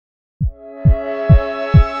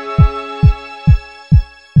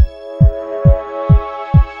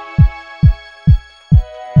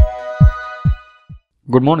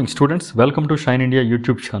Good morning students, welcome to Shine India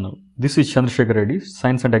YouTube channel. This is Chandrasekhar Reddy,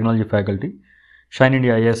 Science and Technology Faculty, Shine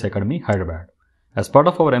India IAS Academy, Hyderabad. As part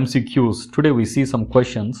of our MCQs, today we see some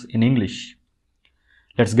questions in English.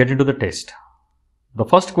 Let's get into the test. The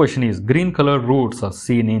first question is, green colored roots are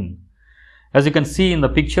seen in. As you can see in the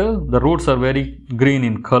picture, the roots are very green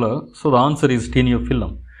in color, so the answer is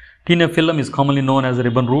Taeniophyllum. Taeniophyllum is commonly known as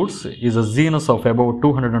ribbon roots, is a genus of about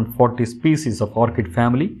 240 species of orchid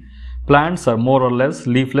family. Plants are more or less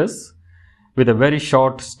leafless with a very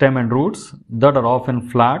short stem and roots that are often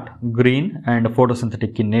flat, green and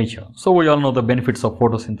photosynthetic in nature. So we all know the benefits of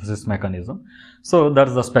photosynthesis mechanism. So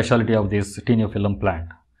that's the specialty of this Taeniophyllum plant.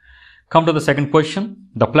 Come to the second question.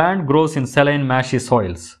 The plant grows in saline marshy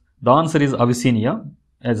soils. The answer is Avicennia.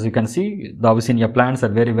 As you can see, the Avicennia plants are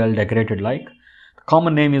very well decorated like. The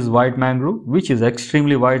common name is white mangrove, which is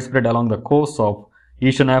extremely widespread along the coasts of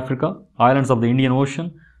Eastern Africa, islands of the Indian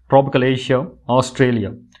Ocean, tropical Asia,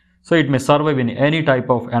 Australia. So it may survive in any type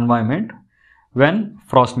of environment when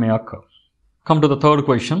frost may occur. Come to the third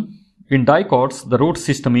question. In dicots, the root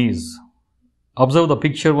system is. Observe the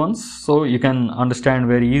picture once so you can understand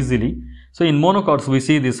very easily. So in monocots, we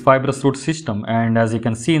see this fibrous root system, and as you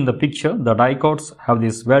can see in the picture, the dicots have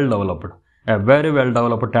this a very well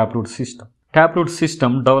developed taproot system. Taproot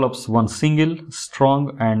system develops one single,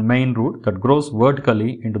 strong and main root that grows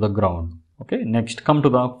vertically into the ground. Okay, next come to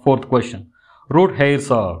the fourth question. Root hairs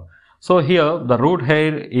are. So here the root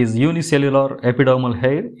hair is unicellular epidermal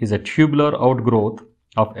hair, is a tubular outgrowth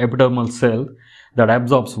of epidermal cell that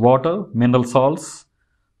absorbs water, mineral salts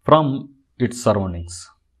from its surroundings.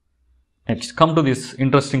 Next come to this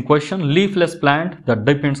interesting question. Leafless plant that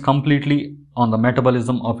depends completely on the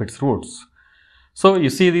metabolism of its roots. So you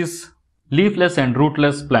see these leafless and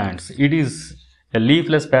rootless plants. It is a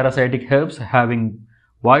leafless parasitic herbs having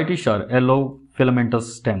whitish or yellow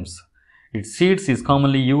filamentous stems. Its seeds is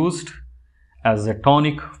commonly used as a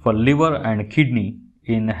tonic for liver and kidney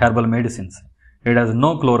in herbal medicines. It has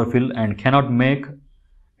no chlorophyll and cannot make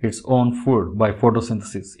its own food by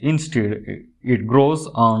photosynthesis. Instead, it grows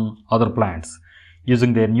on other plants,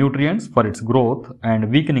 using their nutrients for its growth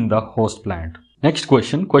and weakening the host plant. Next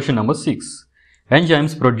question, question number 6.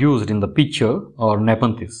 Enzymes produced in the picture are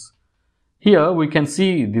Nepenthes. Here we can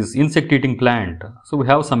see this insect-eating plant. So we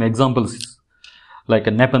have some examples like a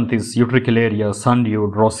Nepenthes, Utricularia, Sundew,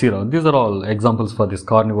 Drosera. These are all examples for these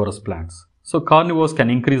carnivorous plants. So carnivores can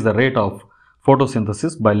increase the rate of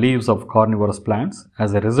photosynthesis by leaves of carnivorous plants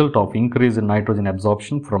as a result of increase in nitrogen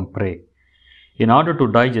absorption from prey. In order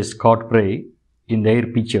to digest caught prey in their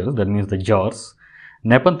pitchers, that means the jars,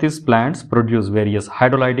 Nepenthes plants produce various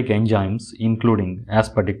hydrolytic enzymes including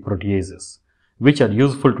aspartic proteases, which are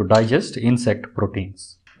useful to digest insect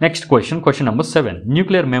proteins. Next question, question number 7.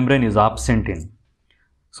 Nuclear membrane is absent in.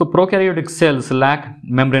 So prokaryotic cells lack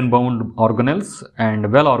membrane-bound organelles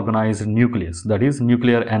and well-organized nucleus, that is,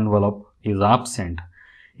 nuclear envelope is absent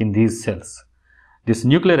in these cells. This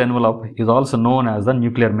nuclear envelope is also known as the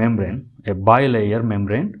nuclear membrane, a bilayer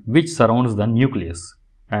membrane which surrounds the nucleus.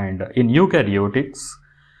 And in eukaryotic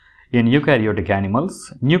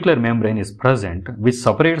animals, nuclear membrane is present which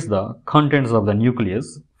separates the contents of the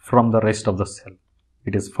nucleus from the rest of the cell.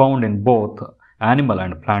 It is found in both animal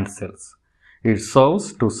and plant cells. It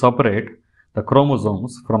serves to separate the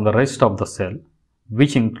chromosomes from the rest of the cell,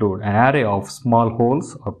 which include an array of small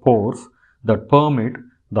holes or pores that permit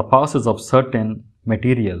the passage of certain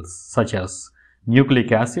materials such as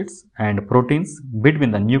nucleic acids and proteins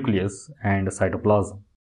between the nucleus and cytoplasm.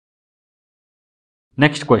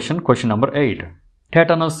 Next question, question number 8.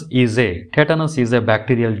 Tetanus is a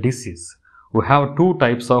bacterial disease. We have two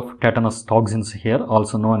types of tetanus toxins here,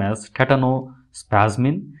 also known as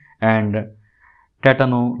tetanospasmin and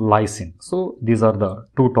tetanolysin. So these are the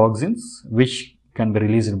two toxins which can be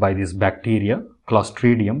released by this bacteria,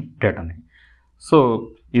 Clostridium tetani.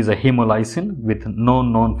 So is a hemolysin with no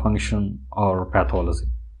known function or pathology.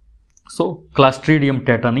 So Clostridium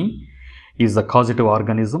tetani is the causative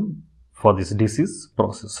organism for this disease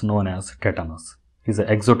process known as tetanus. Is an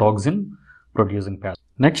exotoxin producing pathogen.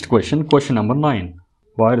 Next question, question number 9.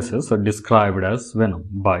 Viruses are described as venom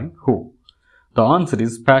by who? The answer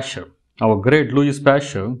is Pasteur. Our great Louis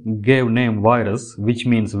Pasteur gave name virus, which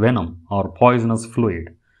means venom or poisonous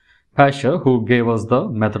fluid. Pasteur, who gave us the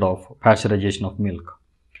method of pasteurization of milk.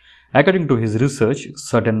 According to his research,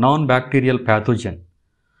 certain non-bacterial pathogen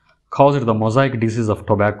caused the mosaic disease of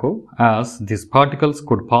tobacco, as these particles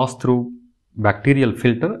could pass through bacterial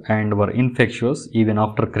filter and were infectious even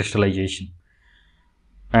after crystallization.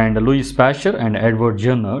 And Louis Pasteur and Edward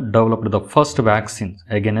Jenner developed the first vaccine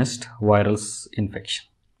against viral infection.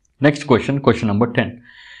 Next question, question number 10.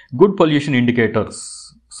 Good pollution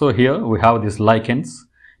indicators. So here we have these lichens.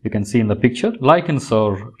 You can see in the picture, lichens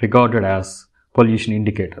are regarded as pollution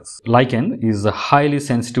indicators. Lichen is highly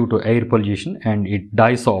sensitive to air pollution and it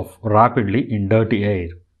dies off rapidly in dirty air.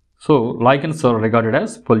 So lichens are regarded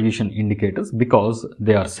as pollution indicators because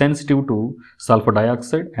they are sensitive to sulfur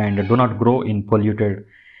dioxide and do not grow in polluted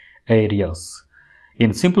areas.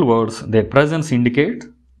 In simple words, their presence indicates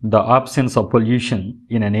the absence of pollution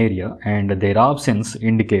in an area and their absence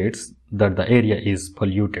indicates that the area is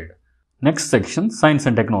polluted. Next section, science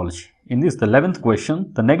and technology. In this, the 11th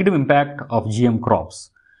question, the negative impact of GM crops.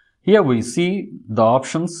 Here we see the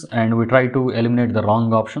options and we try to eliminate the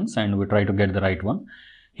wrong options and we try to get the right one.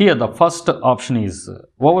 Here the first option is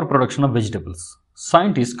overproduction of vegetables.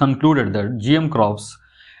 Scientists concluded that GM crops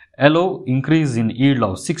allow increase in yield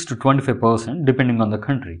of 6 to 25% depending on the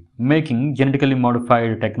country, making genetically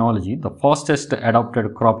modified technology the fastest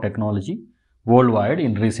adopted crop technology worldwide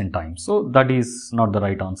in recent times. So that is not the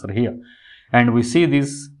right answer here. And we see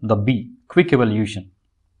this, the B, quick evolution.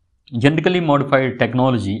 Genetically modified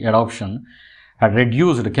technology adoption had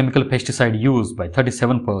reduced chemical pesticide use by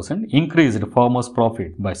 37%, increased farmers'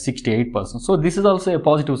 profit by 68%. So this is also a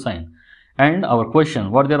positive sign. And our question,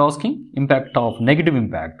 what they are asking? Impact of negative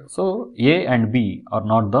impact. So A and B are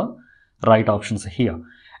not the right options here.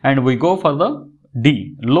 And we go for the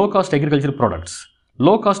D, low cost agricultural products.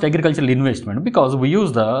 Low cost agricultural investment, because we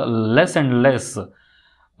use the less and less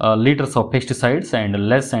liters of pesticides and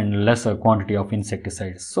less quantity of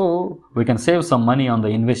insecticides. So we can save some money on the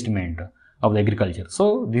investment of the agriculture.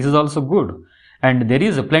 So this is also good. And there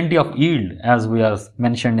is plenty of yield as we are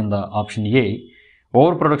mentioned in the option A,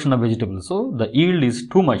 overproduction of vegetables. So the yield is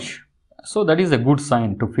too much. So that is a good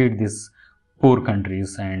sign to feed these poor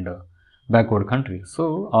countries and backward countries.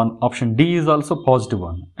 So on option D is also positive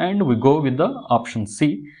one. And we go with the option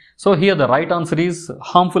C. So here the right answer is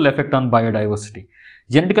harmful effect on biodiversity.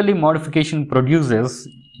 Genetically modification produces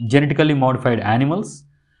genetically modified animals,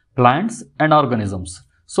 plants and organisms.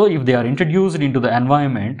 So if they are introduced into the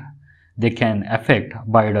environment, they can affect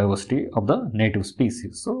biodiversity of the native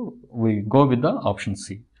species. So we go with the option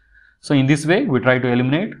C. So in this way, we try to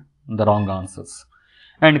eliminate the wrong answers.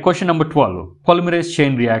 And question number 12, polymerase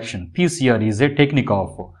chain reaction, PCR is a technique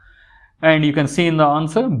of, and you can see in the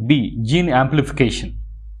answer B, gene amplification.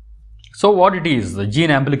 So what it is, the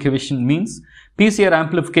gene amplification means PCR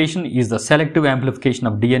amplification is the selective amplification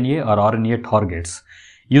of DNA or RNA targets.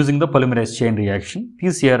 Using the polymerase chain reaction,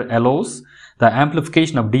 PCR allows the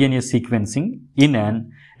amplification of DNA sequencing in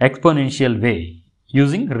an exponential way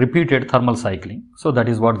using repeated thermal cycling. So that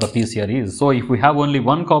is what the PCR is. So if we have only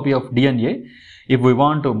one copy of DNA, if we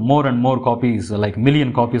want more and more copies, like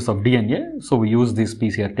million copies of DNA, so we use this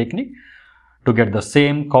PCR technique to get the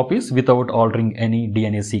same copies without altering any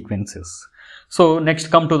DNA sequences. So next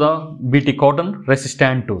come to the Bt cotton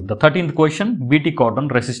resistant to. The 13th question, Bt cotton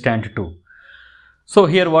resistant to. So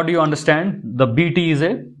here what do you understand? The Bt is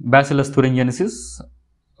a Bacillus thuringiensis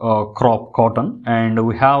crop cotton, and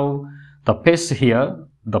we have the pests here,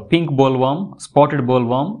 the pink bollworm, spotted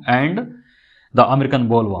bollworm and the American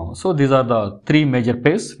bollworm. So these are the three major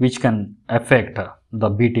pests which can affect the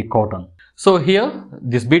Bt cotton. So here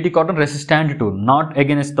this Bt cotton resistant to, not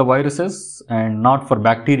against the viruses and not for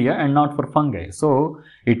bacteria and not for fungi. So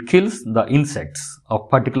it kills the insects of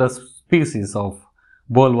particular species of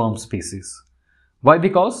bollworm species. Why?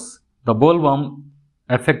 Because the bollworm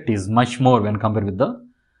effect is much more when compared with the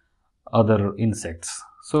other insects.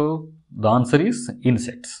 So the answer is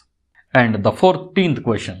insects. And the 14th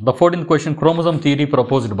question, chromosome theory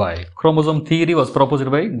proposed by. Chromosome theory was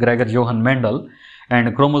proposed by Gregor Johann Mendel,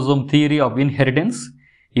 and chromosome theory of inheritance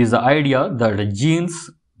is the idea that the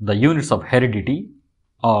genes, the units of heredity,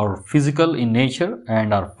 are physical in nature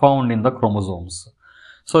and are found in the chromosomes.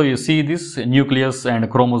 So you see this nucleus and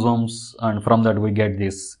chromosomes, and from that we get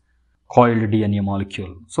this coiled DNA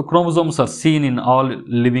molecule. So chromosomes are seen in all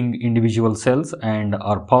living individual cells and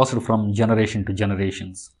are passed from generation to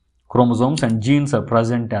generations. Chromosomes and genes are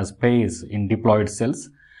present as pairs in diploid cells.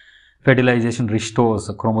 Fertilization restores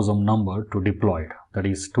a chromosome number to diploid, that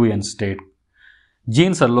is 2n state.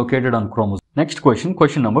 Genes are located on chromosomes. Next question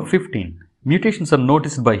number 15. Mutations are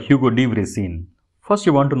noticed by Hugo de Vries in. First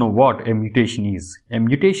you want to know what a mutation is. A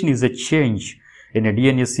mutation is a change in a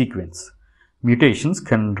DNA sequence. Mutations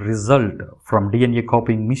can result from DNA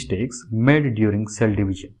copying mistakes made during cell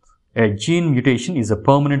division. A gene mutation is a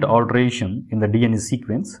permanent alteration in the DNA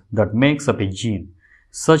sequence that makes up a gene,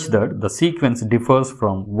 such that the sequence differs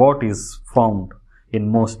from what is found in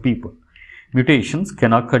most people. Mutations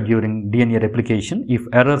can occur during DNA replication if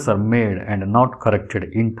errors are made and not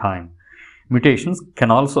corrected in time. Mutations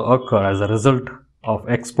can also occur as a result of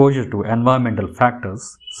exposure to environmental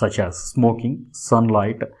factors such as smoking,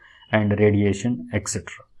 sunlight and radiation, etc.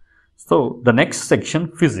 So the next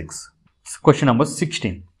section, physics. Question number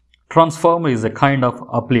 16. Transformer is a kind of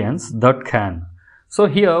appliance that can. So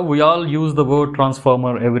here we all use the word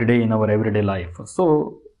transformer every day in our everyday life.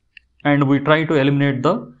 So, and we try to eliminate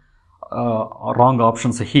the wrong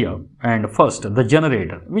options here. And first, the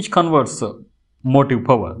generator, which converts motive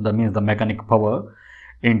power, that means the mechanic power,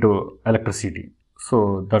 into electricity.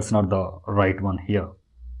 So that's not the right one here.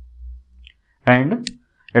 And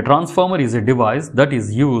a transformer is a device that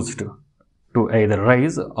is used to either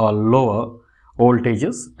raise or lower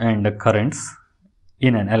voltages and currents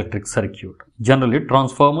in an electric circuit. Generally,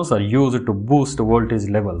 transformers are used to boost voltage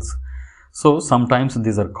levels. So sometimes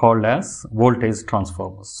these are called as voltage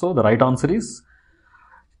transformers. So the right answer is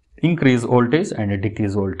increase voltage and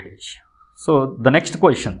decrease voltage. So the next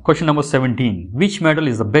question, question number 17. Which metal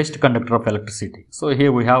is the best conductor of electricity? So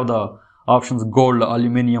here we have the options gold,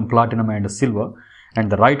 aluminum, platinum and silver. And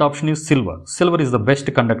the right option is silver. Silver is the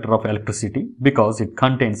best conductor of electricity because it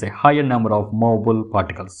contains a higher number of movable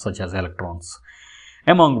particles such as electrons.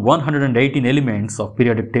 Among 118 elements of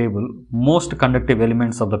periodic table, most conductive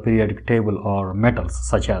elements of the periodic table are metals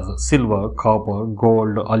such as silver, copper,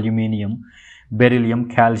 gold, aluminum, beryllium,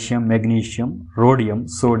 calcium, magnesium, rhodium,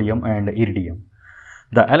 sodium and iridium.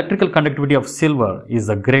 The electrical conductivity of silver is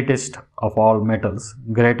the greatest of all metals,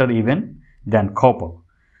 greater even than copper.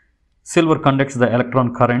 Silver conducts the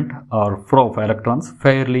electron current or flow of electrons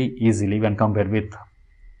fairly easily when compared with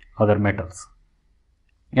other metals.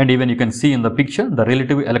 And even you can see in the picture, the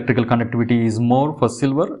relative electrical conductivity is more for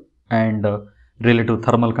silver and relative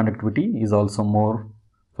thermal conductivity is also more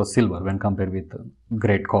for silver when compared with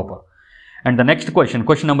great copper. And the next question,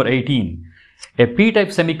 question number 18. A p-type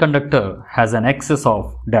semiconductor has an excess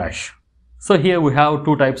of dash. So here we have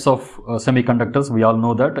two types of semiconductors. We all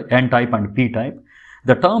know that, n-type and p-type.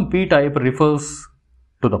 The term p-type refers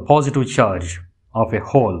to the positive charge of a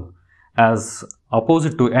hole as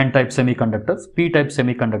opposite to n-type semiconductors. P-type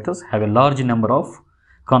semiconductors have a large number of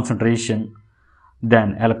concentration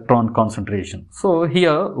than electron concentration. So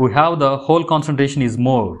here we have the hole concentration is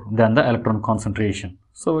more than the electron concentration.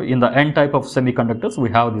 So in the n-type of semiconductors we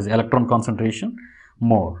have this electron concentration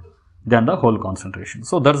more than the hole concentration.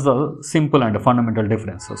 So that's the simple and fundamental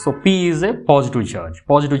difference. So P is a positive charge.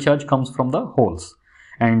 Positive charge comes from the holes.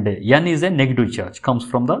 And N is a negative charge, comes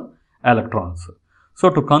from the electrons.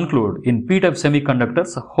 So to conclude, in p-type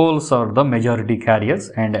semiconductors, holes are the majority carriers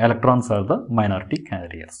and electrons are the minority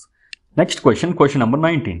carriers. Next question, question number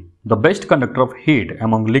 19. The best conductor of heat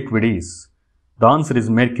among liquid is? The answer is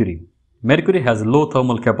mercury. Mercury has low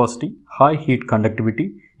thermal capacity, high heat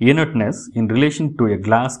conductivity, inertness in relation to a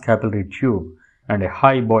glass capillary tube and a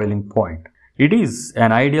high boiling point. It is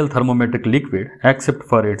an ideal thermometric liquid except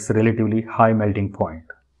for its relatively high melting point.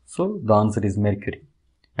 So the answer is mercury.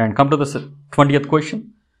 And come to the 20th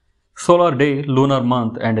question. Solar day, lunar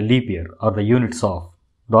month and leap year are the units of?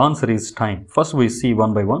 The answer is time. First we see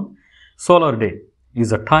one by one. Solar day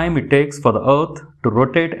is the time it takes for the earth to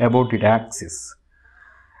rotate about its axis.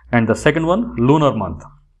 And the second one, lunar month.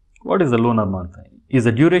 What is the lunar month? Is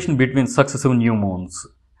the duration between successive new moons.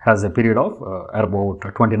 Has a period of about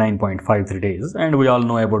 29.53 days, and we all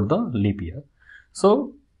know about the leap year.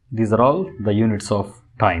 So these are all the units of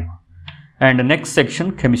time. And the next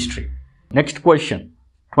section, chemistry. Next question,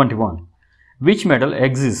 21. Which metal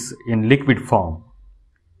exists in liquid form?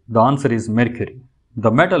 The answer is mercury. The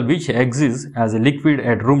metal which exists as a liquid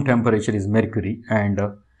at room temperature is mercury, and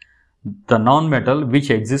the non-metal which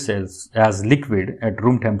exists as liquid at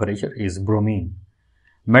room temperature is bromine.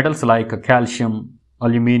 Metals like calcium,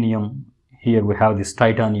 aluminium, here we have this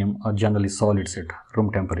titanium, are generally solids at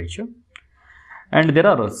room temperature. And there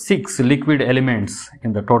are 6 liquid elements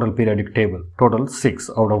in the total periodic table, total 6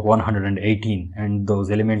 out of 118, and those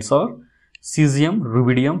elements are cesium,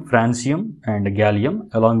 rubidium, francium and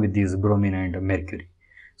gallium along with these bromine and mercury.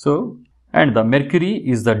 So, and the mercury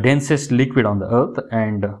is the densest liquid on the earth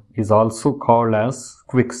and is also called as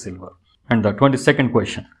quicksilver. And the 22nd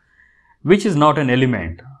question, which is not an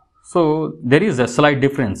element? So there is a slight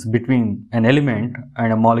difference between an element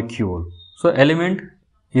and a molecule. So element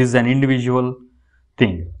is an individual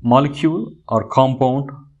thing. Molecule or compound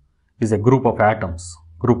is a group of atoms,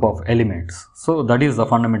 group of elements. So that is the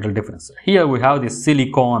fundamental difference. Here we have this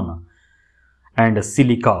silicon and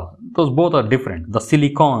silica. Those both are different. The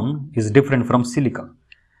silicon is different from silica,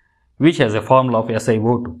 which has a formula of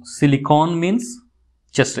SiO2. Silicon means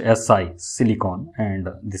just Si, silicon, and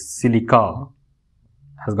this silica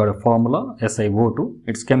has got a formula SiO2.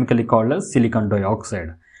 It's chemically called as silicon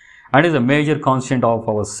dioxide and is a major constant of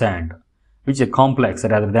our sand, which is a complex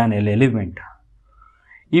rather than an element.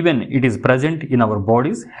 Even it is present in our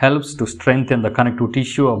bodies, helps to strengthen the connective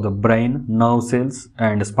tissue of the brain, nerve cells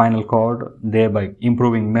and spinal cord, thereby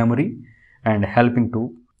improving memory and helping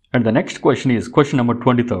to. And the next question is question number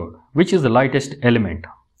 23rd. Which is the lightest element?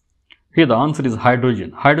 Here the answer is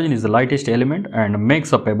hydrogen. Hydrogen is the lightest element and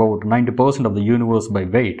makes up about 90% of the universe by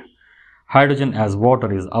weight. Hydrogen as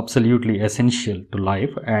water is absolutely essential to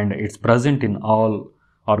life and it's present in all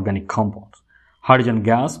organic compounds. Hydrogen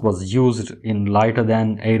gas was used in lighter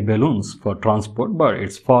than air balloons for transport, but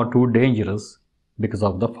it's far too dangerous because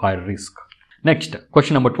of the fire risk. Next,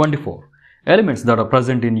 question number 24. Elements that are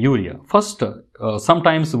present in urea. First,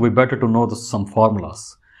 sometimes we better to know some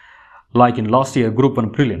formulas. Like in last year group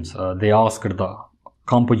 1 prelims, they asked the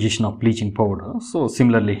composition of bleaching powder. So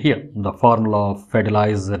similarly here, the formula of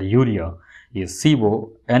fertilizer urea is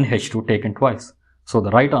CONH2 taken twice. So the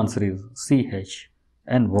right answer is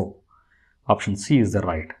CHNO. Option C is the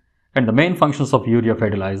right. And the main functions of urea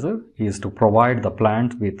fertilizer is to provide the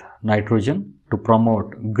plant with nitrogen, to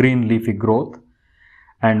promote green leafy growth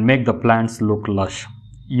and make the plants look lush.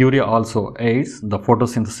 Urea also aids the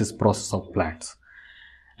photosynthesis process of plants.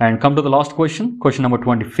 And come to the last question, question number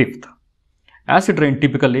 25th. Acid rain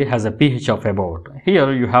typically has a pH of about.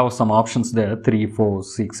 Here you have some options there, 3, 4,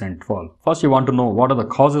 6 and 12. First you want to know what are the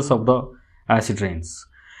causes of the acid rains.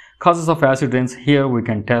 Causes of acid rains, here we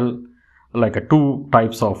can tell like two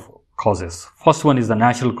types of causes. First one is the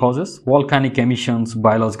natural causes. Volcanic emissions,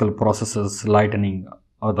 biological processes, lightning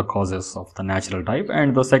are the causes of the natural type.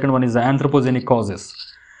 And the second one is the anthropogenic causes.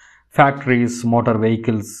 Factories, motor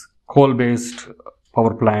vehicles, coal-based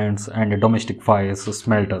power plants and domestic fires,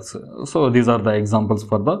 smelters. So these are the examples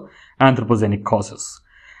for the anthropogenic causes.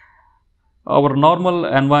 Our normal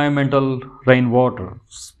environmental rainwater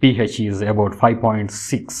pH is about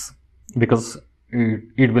 5.6 because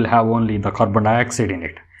it will have only the carbon dioxide in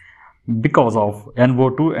it. Because of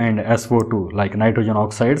NO2 and SO2 like nitrogen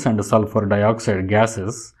oxides and sulfur dioxide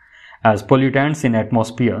gases as pollutants in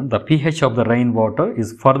atmosphere, the pH of the rainwater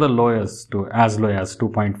is further lowers to as low as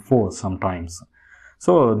 2.4 sometimes.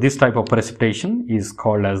 So this type of precipitation is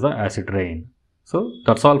called as the acid rain. So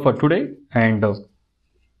that's all for today, and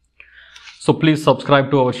so please subscribe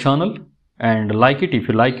to our channel and like it if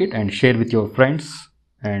you like it and share with your friends,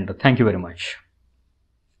 and thank you very much.